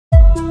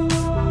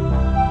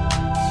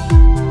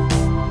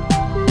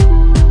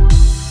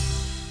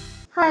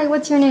Hi,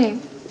 what's your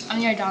name?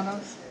 I'm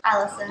Yardanos.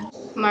 Allison.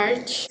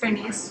 March.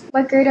 Bernice.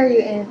 What grade are you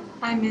in?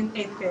 I'm in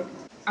 8th grade.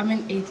 I'm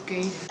in 8th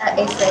grade.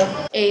 8th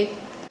grade. 8th.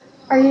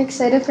 Are you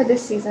excited for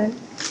this season?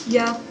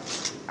 Yeah.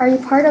 Are you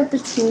part of the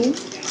team?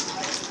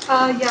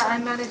 Yeah, I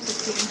manage the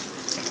team.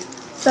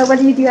 So what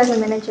do you do as a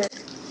manager?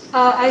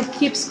 I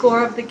keep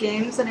score of the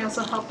games and I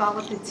also help out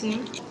with the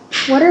team.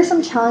 What are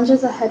some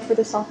challenges ahead for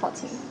the softball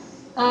team?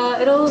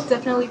 It'll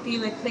definitely be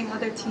like playing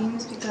other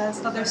teams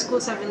because other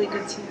schools have really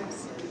good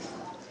teams.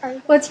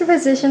 What's your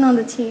position on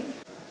the team?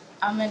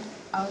 I'm an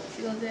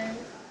outfielder.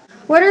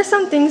 What are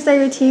some things that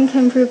your team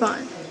can improve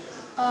on?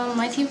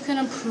 My team can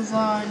improve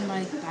on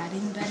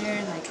batting better,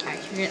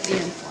 accurately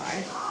and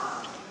far.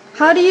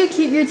 How do you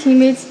keep your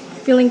teammates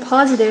feeling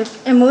positive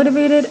and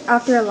motivated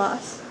after a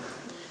loss?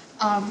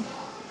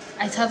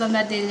 I tell them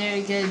that they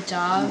did a good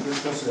job,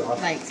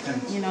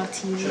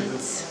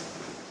 teammates.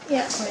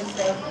 Yeah.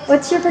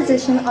 What's your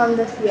position on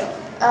the field?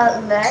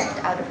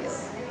 Left, outfield.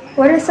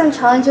 What are some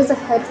challenges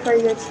ahead for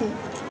your team?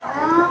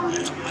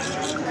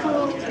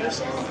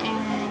 Communication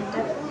and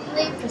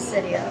definitely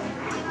Presidio.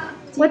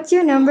 What's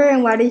your number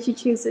and why did you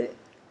choose it?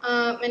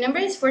 My number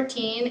is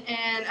 14,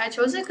 and I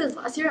chose it because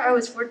last year I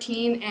was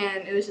 14,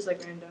 and it was just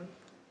random.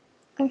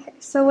 Okay,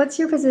 so what's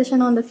your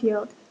position on the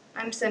field?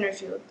 I'm center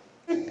field.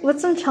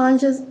 What's some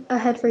challenges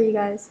ahead for you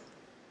guys?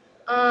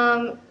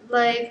 Our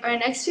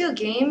next few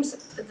games,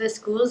 the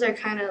schools are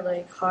kind of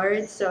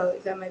hard, so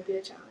that might be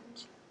a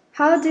challenge.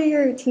 How do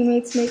your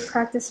teammates make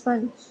practice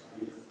fun?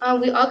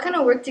 We all kind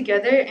of work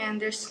together, and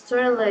they're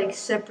sort of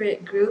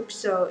separate groups,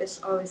 so it's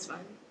always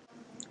fun.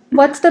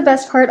 What's the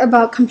best part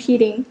about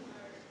competing?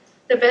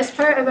 The best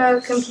part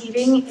about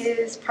competing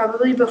is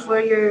probably before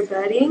you're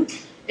batting.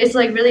 It's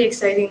really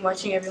exciting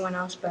watching everyone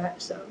else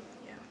bat, so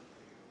yeah.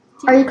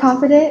 Are you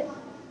confident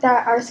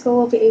that our school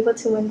will be able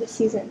to win this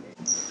season?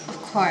 Of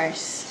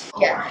course.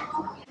 Yeah.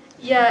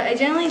 Yeah, I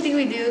generally think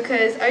we do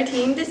because our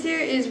team this year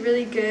is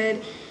really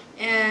good,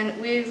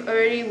 and we've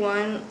already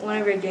won one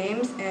of our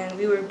games, and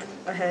we were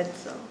ahead,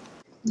 so.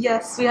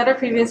 Yes, we had our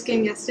previous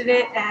game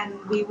yesterday and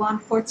we won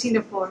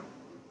 14-4.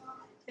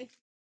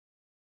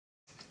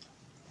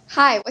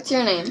 Hi, what's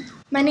your name?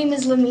 My name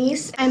is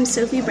Lamise. I'm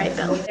Sophie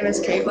Brightville. My name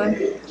is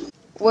Caitlin.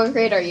 What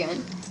grade are you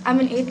in? I'm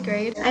in 8th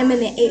grade. I'm in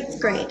the 8th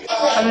grade.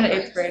 I'm in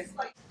 8th grade.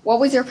 What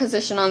was your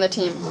position on the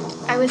team?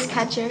 I was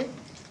catcher.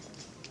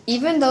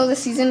 Even though the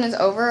season is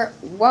over,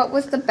 what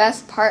was the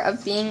best part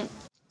of being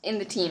in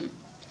the team?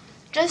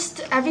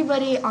 Just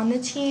everybody on the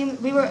team.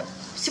 We were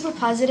super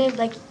positive.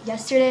 Like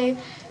yesterday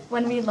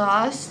when we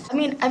lost. I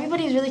mean,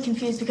 everybody's really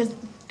confused because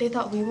they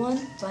thought we won,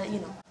 but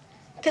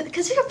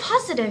because we were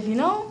positive,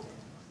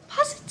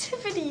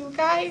 Positivity, you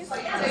guys.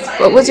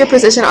 What was your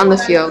position on the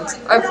field?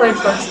 I played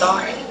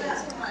shortstop.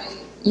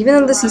 Even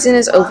though the season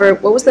is over,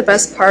 what was the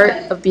best part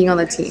of being on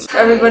the team?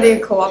 Everybody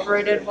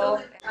cooperated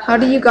well. How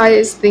do you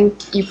guys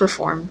think you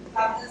performed?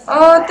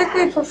 I think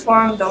we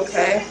performed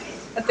okay.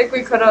 I think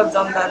we could have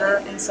done better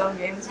in some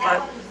games,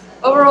 but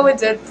overall we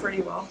did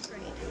pretty well.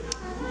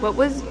 What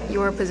was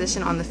your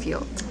position on the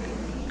field?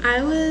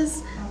 I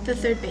was the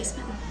third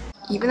baseman.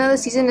 Even though the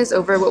season is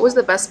over, what was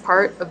the best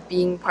part of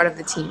being part of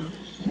the team?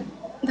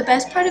 The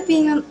best part of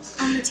being on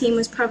the team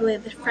was probably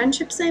the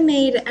friendships I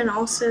made and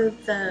also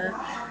the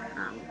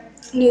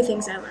new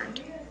things I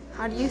learned.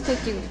 How do you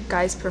think you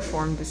guys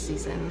performed this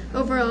season?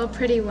 Overall,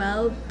 pretty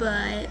well,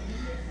 but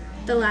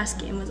the last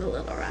game was a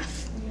little rough.